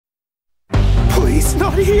It's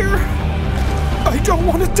not here! I don't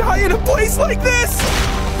want to die in a place like this!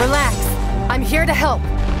 Relax. I'm here to help.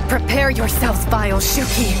 Prepare yourselves, vile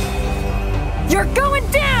Shuki. You're going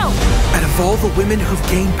down! Out of all the women who've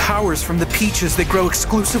gained powers from the peaches that grow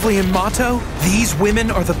exclusively in Mato, these women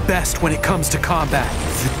are the best when it comes to combat.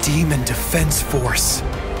 The Demon Defense Force.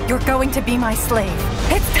 You're going to be my slave.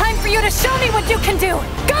 It's time for you to show me what you can do!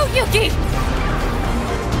 Go, Yuuki!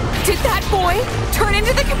 Did that boy turn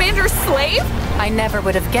into the commander's slave? I never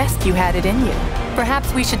would have guessed you had it in you.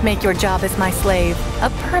 Perhaps we should make your job as my slave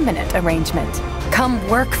a permanent arrangement. Come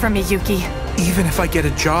work for me, Yuuki. Even if I get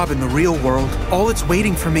a job in the real world, all it's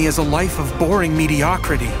waiting for me is a life of boring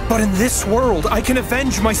mediocrity. But in this world, I can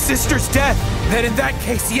avenge my sister's death. Then in that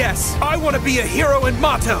case, yes, I want to be a hero in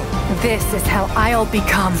Mato. This is how I'll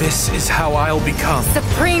become. This is how I'll become.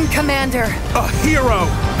 Supreme Commander. A hero.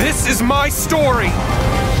 This is my story.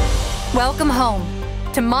 Welcome home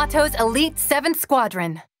to Mato's Elite 7th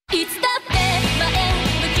Squadron. You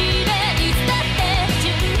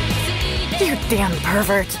damn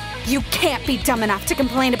pervert. You can't be dumb enough to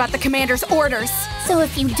complain about the commander's orders. So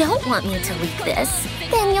if you don't want me to leak this,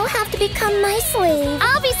 then you'll have to become my slave.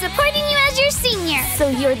 I'll be supporting you as your senior. So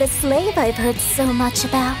you're the slave I've heard so much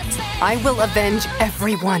about. I will avenge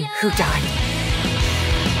everyone who died.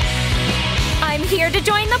 I'm here to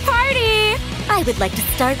join the party. I would like to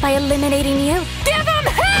start by eliminating you. Give him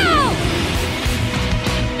hell!